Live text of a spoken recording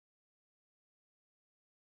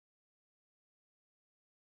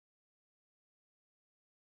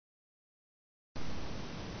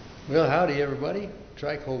Well, howdy everybody,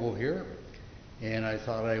 Trike Hobo here, and I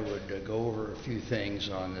thought I would go over a few things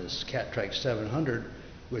on this Catrike 700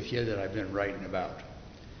 with you that I've been writing about.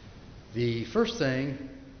 The first thing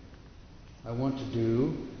I want to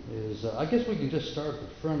do is, I guess we can just start at the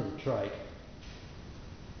front of the trike,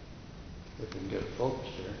 if we can get it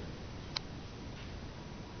focused here.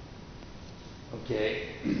 Okay,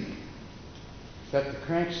 got the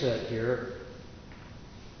crankset here.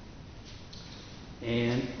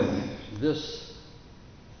 And this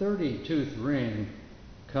 30-tooth ring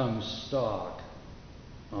comes stock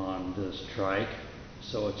on this trike.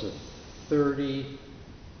 So it's a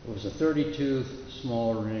 30-tooth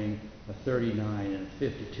small ring, a 39 and a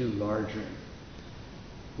 52 large ring.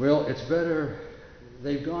 Well, it's better,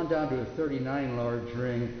 they've gone down to a 39 large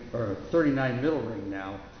ring, or a 39 middle ring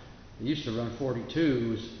now. They used to run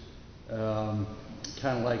 42s, kind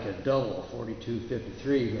of like a double, 42,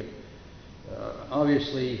 53, but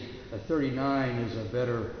obviously a 39 is a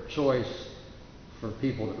better choice for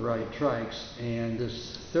people that ride trikes, and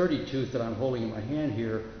this 30 tooth that I'm holding in my hand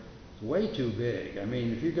here is way too big. I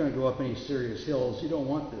mean, if you're going to go up any serious hills, you don't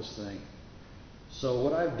want this thing. So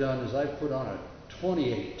what I've done is I've put on a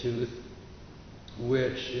 28 tooth,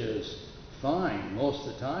 which is fine most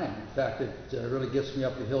of the time. In fact, it really gets me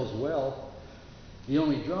up the hills well. The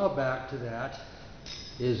only drawback to that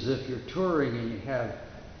is if you're touring and you have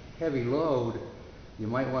heavy load, you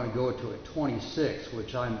might want to go to a 26,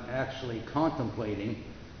 which I'm actually contemplating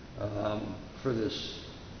for this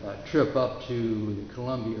trip up to the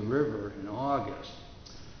Columbia River in August.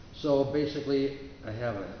 So basically I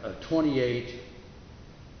have a 28,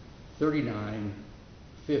 39,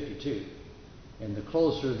 52. And the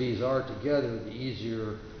closer these are together, the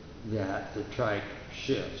easier that the trike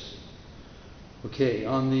shifts. Okay,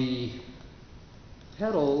 on the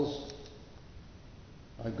pedals,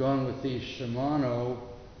 I've gone with these Shimano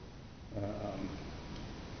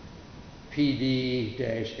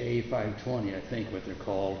PD-A520, I think what they're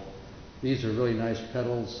called. These are really nice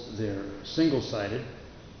pedals. They're single-sided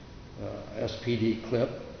SPD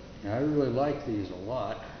clip, and I really like these a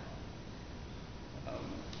lot.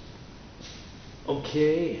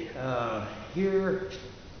 Okay, here,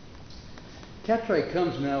 Catrike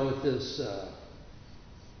comes now with this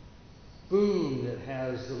boom that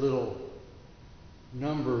has the little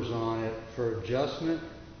numbers on it for adjustment.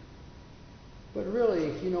 But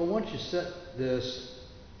really, you know, once you set this,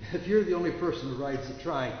 if you're the only person who rides the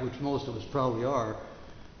trike, which most of us probably are,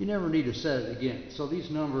 you never need to set it again. So these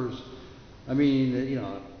numbers, I mean, you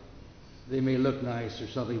know, they may look nice or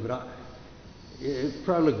something, but it'd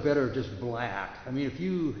probably look better just black. I mean, if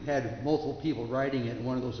you had multiple people riding it and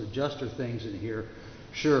one of those adjuster things in here,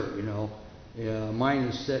 sure, you know, mine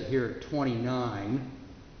is set here at 29.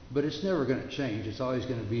 But it's never going to change. It's always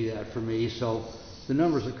going to be that for me. So the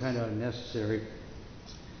numbers are kind of unnecessary.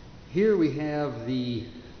 Here we have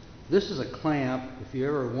this is a clamp. If you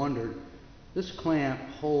ever wondered, this clamp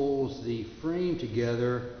holds the frame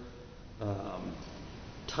together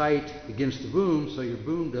tight against the boom, so your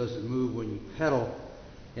boom doesn't move when you pedal.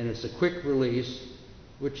 And it's a quick release,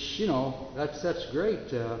 which, you know, that's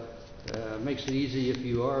great. Makes it easy if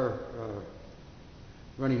you are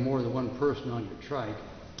running more than one person on your trike.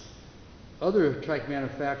 Other trike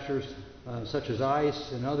manufacturers, such as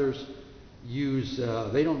ICE and others,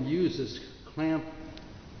 they don't use this clamp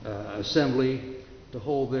assembly to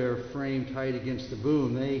hold their frame tight against the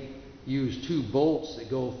boom. They use two bolts that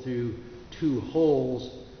go through two holes,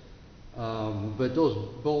 but those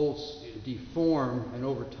bolts deform, and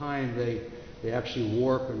over time they actually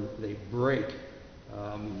warp and they break,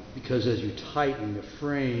 because as you tighten the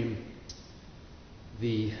frame,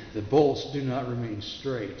 the bolts do not remain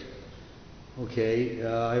straight. Okay,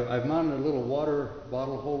 I've mounted a little water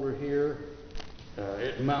bottle holder here.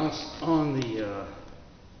 It mounts on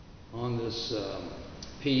this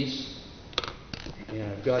piece,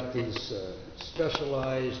 and I've got these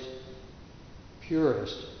specialized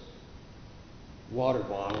Purist water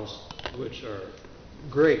bottles, which are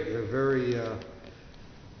great. They're very,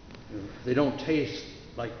 they don't taste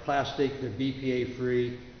like plastic. They're BPA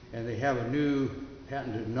free, and they have a new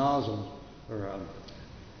patented nozzle or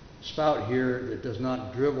spout here that does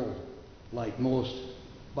not dribble like most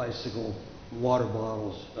bicycle water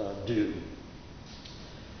bottles do.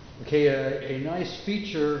 Okay, a nice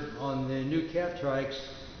feature on the new Catrikes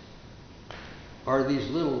are these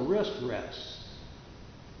little wrist rests.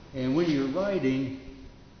 And when you're riding,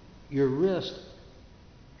 your wrist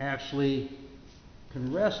actually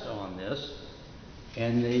can rest on this,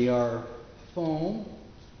 and they are foam,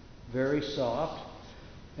 very soft.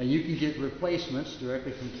 And you can get replacements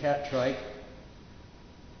directly from Catrike,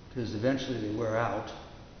 because eventually they wear out.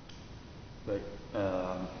 But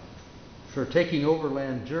for taking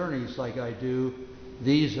overland journeys like I do,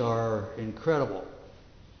 these are incredible.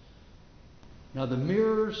 Now the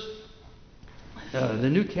mirrors, the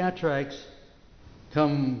new Catrikes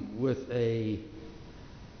come with a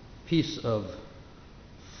piece of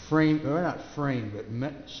frame, or not frame,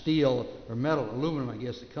 but steel or metal, aluminum I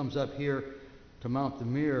guess, that comes up here to mount the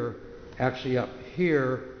mirror, actually up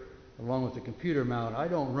here along with the computer mount. I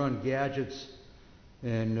don't run gadgets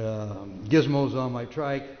and gizmos on my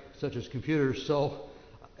trike, such as computers,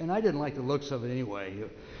 and I didn't like the looks of it anyway.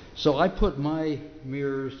 So I put my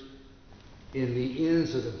mirrors in the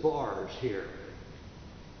ends of the bars here.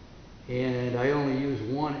 And I only use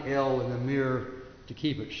one L in the mirror to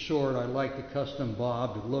keep it short. I like the custom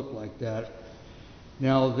bob to look like that.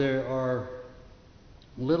 Now there are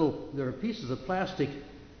pieces of plastic.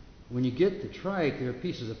 When you get the trike, there are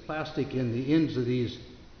pieces of plastic in the ends of these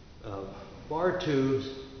bar tubes,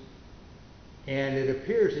 and it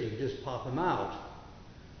appears that you can just pop them out.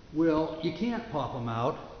 Well, you can't pop them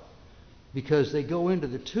out because they go into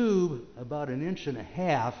the tube about 1.5 inches,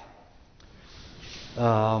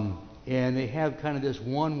 and they have kind of this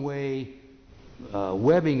one-way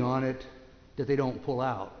webbing on it that they don't pull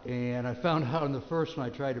out. And I found out in the first one I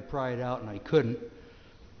tried to pry it out and I couldn't.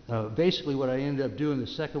 Basically what I ended up doing, the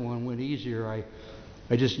second one went easier.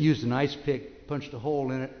 I just used an ice pick, punched a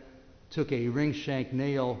hole in it, took a ring shank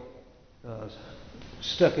nail,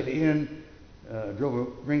 stuck it in, drove a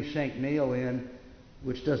ring shank nail in,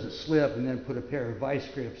 which doesn't slip, and then put a pair of vice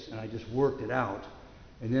grips, and I just worked it out.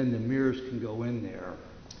 And then the mirrors can go in there.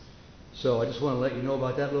 So I just want to let you know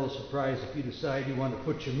about that little surprise if you decide you want to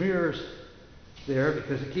put your mirrors there,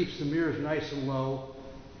 because it keeps the mirrors nice and low.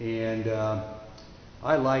 And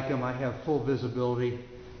I like them. I have full visibility.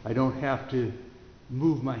 I don't have to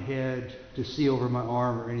move my head to see over my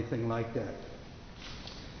arm or anything like that.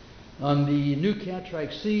 On the new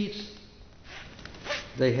Catrike seats,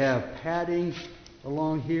 they have padding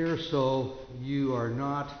along here, so you are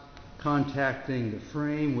not contacting the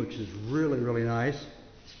frame, which is really, really nice.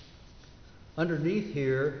 Underneath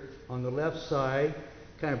here, on the left side,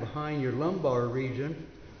 kind of behind your lumbar region,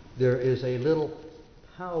 there is a little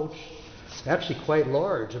pouch, actually quite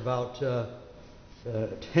large, about 10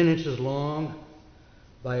 inches long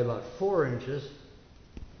by about 4 inches.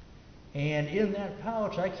 And in that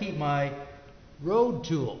pouch, I keep my road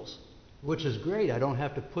tools, which is great. I don't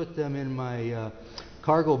have to put them in my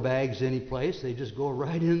cargo bags anyplace. They just go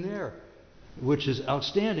right in there, which is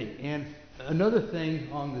outstanding. And another thing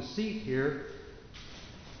on the seat here,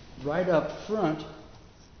 right up front,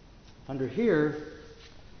 under here,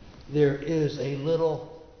 there is a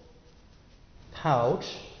little pouch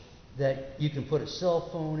that you can put a cell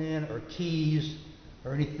phone in, or keys,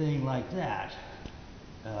 or anything like that.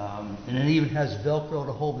 And it even has Velcro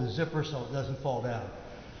to hold the zipper so it doesn't fall down.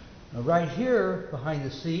 Now right here behind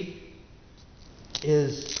the seat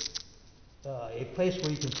is a place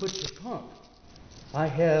where you can put your pump. I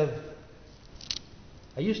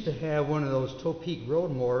used to have one of those Topeak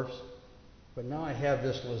road morphs, but now I have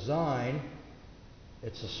this Lazine.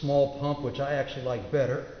 It's a small pump, which I actually like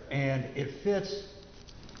better, and it fits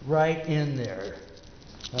right in there.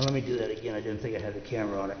 Now let me do that again. I didn't think I had the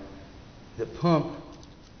camera on it. The pump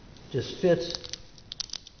just fits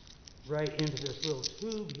right into this little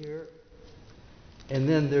tube here, and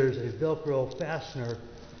then there's a Velcro fastener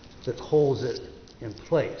that holds it in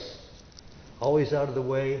place. Always out of the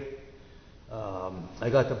way. I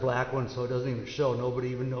got the black one so it doesn't even show. Nobody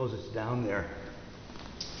even knows it's down there.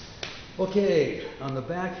 Okay, on the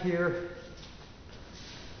back here,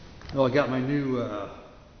 I got my new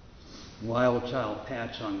Wild Child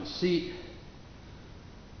patch on the seat.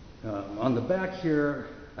 On the back here,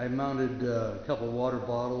 I mounted a couple of water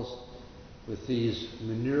bottles with these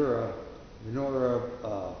Minora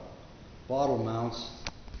bottle mounts.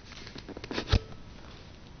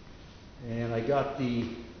 And I got the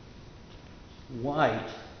white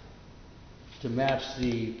to match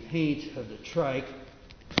the paint of the trike.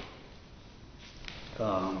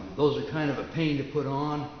 Those are kind of a pain to put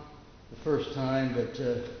on the first time, but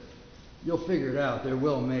you'll figure it out. They're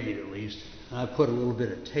well made, at least. I put a little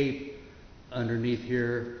bit of tape underneath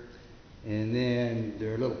here, and then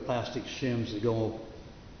there are little plastic shims that go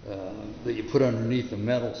that you put underneath the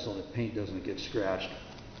metal so the paint doesn't get scratched.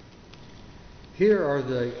 Here are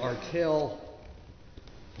the Arkel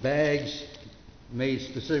bags made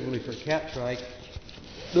specifically for Catrike.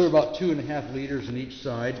 They're about 2.5 liters in each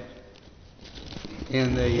side,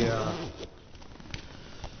 and they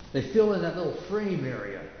fill in that little frame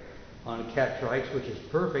area on Catrikes, which is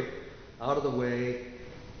perfect, out of the way.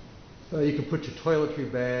 You can put your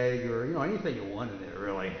toiletry bag or anything you want in there.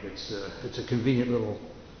 Really, it's a convenient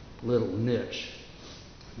little niche.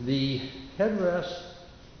 The headrest,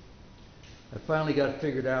 I finally got it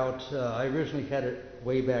figured out. I originally had it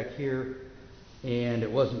way back here, and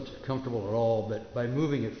it wasn't comfortable at all. But by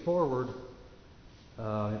moving it forward,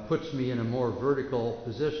 it puts me in a more vertical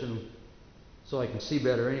position, so I can see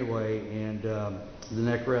better anyway. And the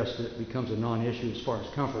neck rest, it becomes a non-issue as far as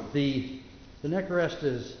comfort. The neck rest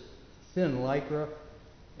is thin Lycra,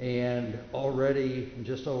 and already in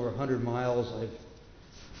just over 100 miles I've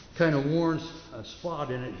kind of worn a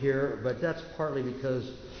spot in it here, but that's partly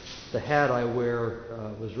because the hat I wear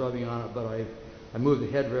was rubbing on it, but I moved the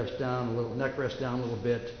headrest down a little, neck rest down a little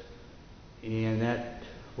bit, and that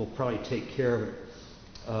will probably take care of it.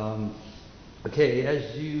 Okay,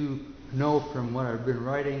 as you know from what I've been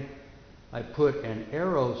writing, I put an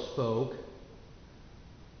arrow spoke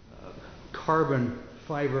carbon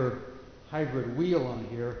fiber hybrid wheel on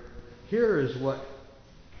here. Here is what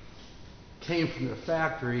came from the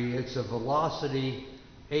factory. It's a Velocity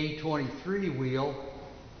A23 wheel,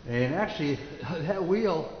 and actually that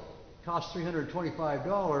wheel cost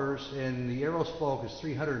 $325 and the arrow spoke is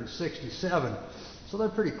 $367, so they're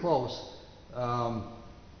pretty close. Here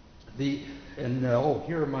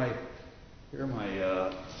are my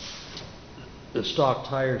the stock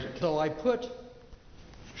tires. So I put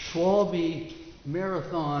Schwalbe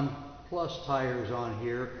Marathon Plus tires on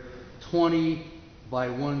here, 20 by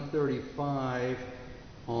 135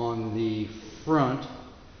 on the front,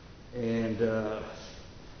 and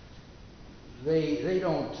they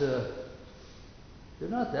don't they're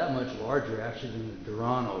not that much larger actually than the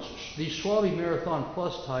Duranos. These Schwalbe Marathon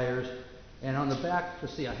Plus tires, and on the back,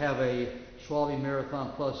 let's see, I have a Schwalbe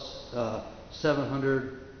Marathon Plus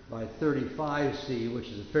 700 by 35C, which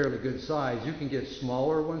is a fairly good size. You can get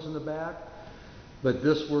smaller ones in the back, but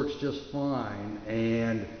this works just fine.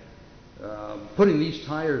 And putting these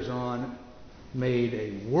tires on made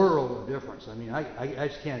a world of difference. I mean, I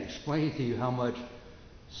just can't explain to you how much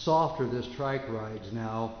softer this trike rides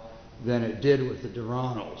now than it did with the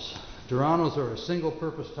Duranos. Duranos are a single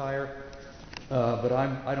purpose tire, but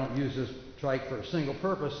I don't use this trike for a single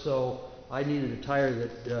purpose, so I needed a tire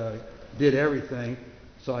that did everything.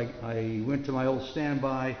 So I went to my old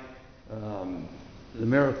standby, the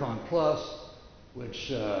Marathon Plus,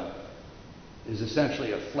 which is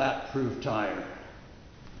essentially a flat-proof tire.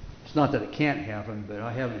 It's not that it can't happen, but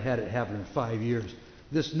I haven't had it happen in 5 years.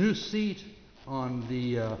 This new seat on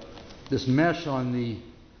the, this mesh on the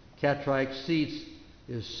Catrike seats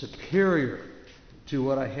is superior to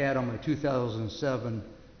what I had on my 2007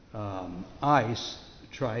 Ice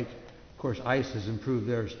trike. Of course, Ice has improved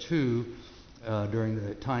theirs too during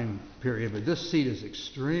the time period, but this seat is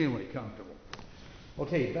extremely comfortable.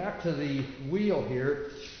 Okay, back to the wheel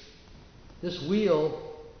here. This wheel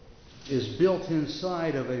is built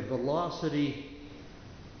inside of a Velocity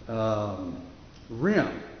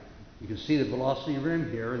rim. You can see the Velocity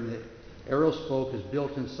rim here, and the arrow spoke is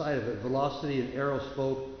built inside of it. Velocity and arrow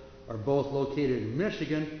spoke are both located in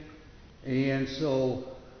Michigan, and so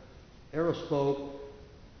arrow spoke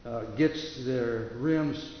gets their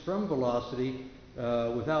rims from Velocity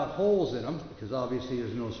without holes in them, because obviously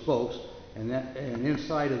there's no spokes, and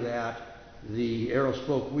inside of that the arrow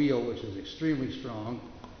spoke wheel, which is extremely strong,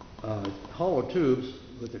 hollow tubes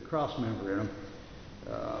with a cross member in them.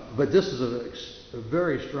 But this is a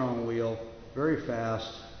very strong wheel, very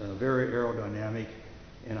fast, very aerodynamic,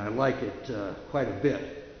 and I like it quite a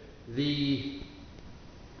bit. The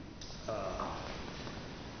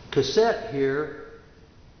cassette here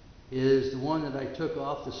is the one that I took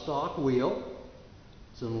off the stock wheel.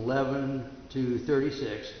 It's an 11 to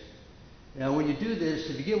 36. Now when you do this,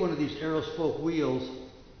 if you get one of these arrow spoke wheels,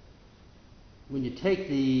 when you take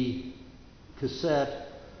the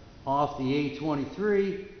cassette off the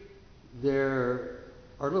A23, there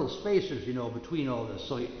are little spacers, you know, between all this.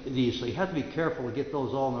 So you have to be careful to get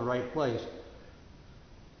those all in the right place.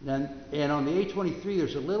 And on the A23,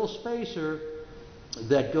 there's a little spacer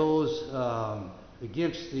that goes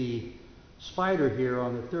against the spider here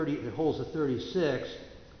on the 30, that holds the 36.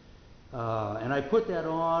 And I put that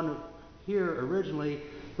on here originally,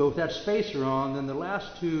 but with that spacer on, then the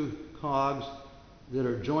last two cogs that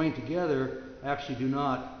are joined together actually do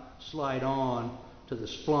not slide on to the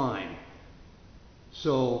spline.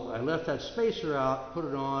 So I left that spacer out, put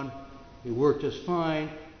it on, it worked just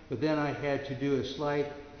fine, but then I had to do a slight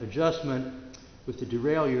adjustment with the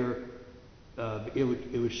derailleur. It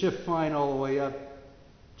would shift fine all the way up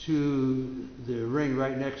to the ring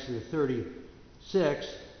right next to the 36,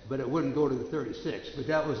 but it wouldn't go to the 36. But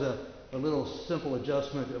that was a little simple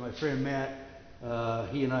adjustment that my friend Matt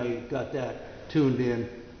he and I got that tuned in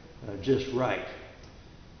just right.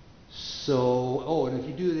 So, oh, and if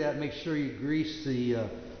you do that, make sure you grease the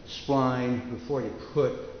spline before you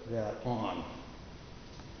put that on.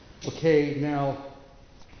 Okay, now,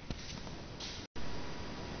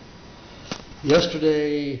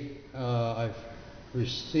 yesterday I've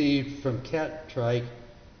received from Catrike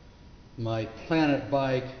my Planet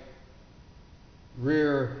Bike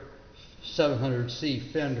rear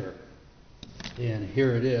 700C fender, and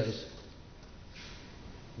here it is.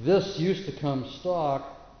 This used to come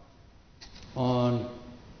stock on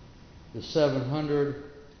the 700,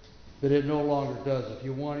 but it no longer does. If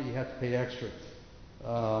you want it, you have to pay extra.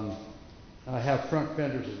 I have front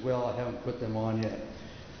fenders as well. I haven't put them on yet.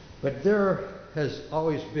 But there has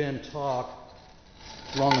always been talk,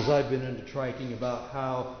 as long as I've been into triking, about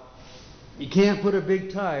how you can't put a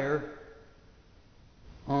big tire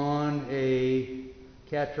on a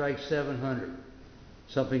Catrike 700.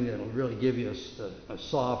 Something that'll really give you a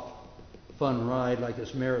soft, fun ride like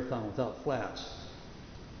this marathon without flats.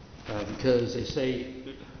 Because they say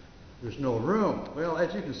there's no room. Well,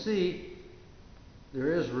 as you can see,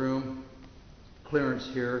 there is room, clearance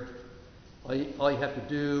here. All you have to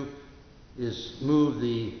do is move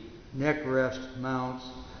the neck rest mounts,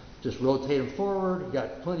 just rotate them forward. You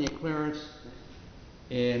got plenty of clearance,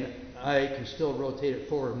 and I can still rotate it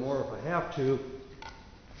forward more if I have to.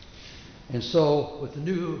 And so with the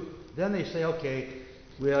new, then they say, okay,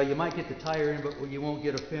 well, you might get the tire in, but you won't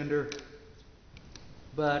get a fender.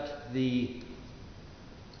 But the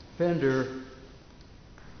fender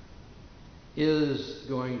is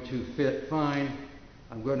going to fit fine.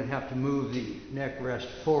 I'm going to have to move the neck rest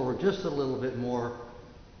forward just a little bit more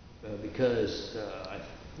because,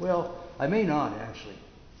 well, I may not actually,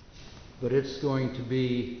 but it's going to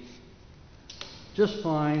be just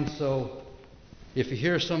fine. So if you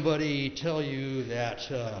hear somebody tell you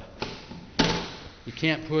that you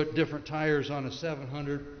can't put different tires on a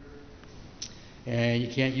 700 and you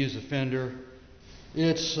can't use a fender,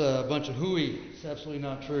 it's a bunch of hooey. It's absolutely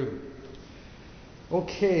not true.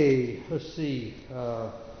 Okay, let's see.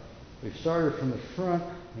 We've started from the front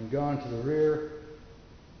and gone to the rear.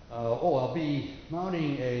 I'll be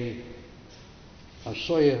mounting I'll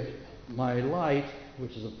show you my light,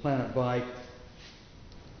 which is a Planet Bike.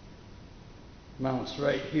 Mounts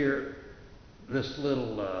right here. This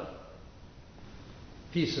little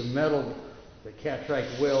piece of metal that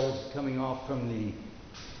Catrike welds coming off from the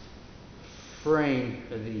frame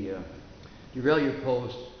of the derailleur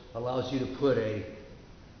post allows you to put a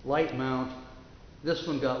light mount. This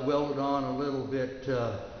one got welded on a little bit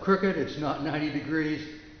crooked. It's not 90 degrees,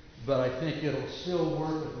 but I think it'll still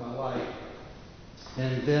work with my light.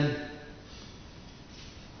 And then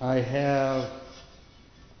I have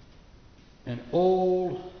an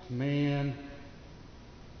old man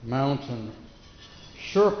mountain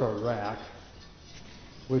Sherpa rack,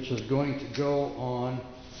 which is going to go on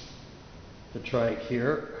the trike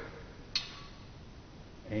here,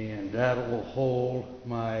 and that will hold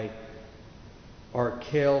my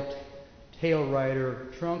Arkell tail rider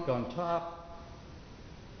trunk on top,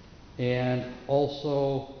 and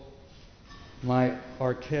also my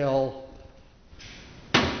Arkell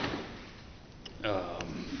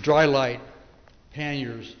dry light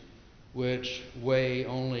panniers, which weigh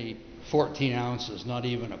only 14 ounces, not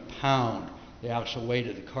even a pound, the actual weight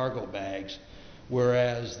of the cargo bags,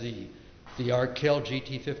 whereas the Arkell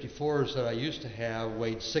GT54s that I used to have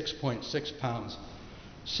weighed 6.6 pounds.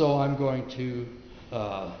 So I'm going to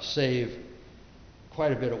save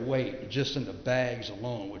quite a bit of weight just in the bags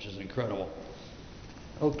alone, which is incredible.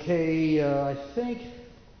 Okay, I think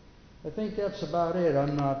that's about it.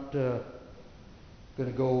 I'm not going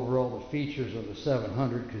to go over all the features of the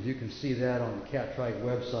 700 because you can see that on the Catrike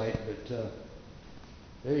website, but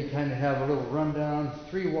there you kind of have a little rundown.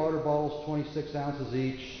 3 water bottles, 26 ounces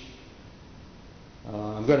each.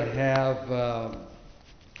 I'm going to have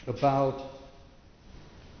about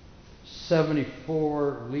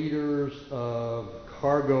 74 liters of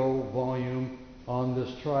cargo volume on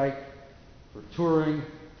this trike for touring,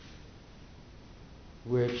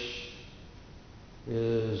 which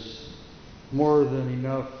is more than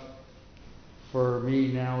enough for me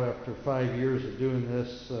now after 5 years of doing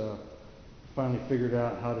this. Finally figured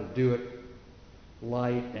out how to do it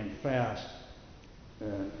light and fast,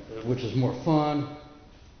 which is more fun,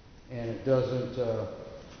 and it doesn't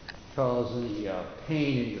cause any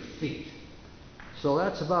pain in your feet. So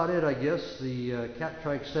that's about it, I guess. The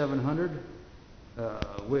Catrike 700,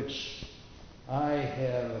 which I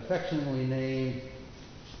have affectionately named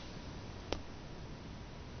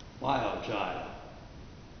Wild Child.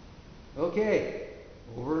 Okay,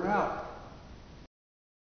 over and out.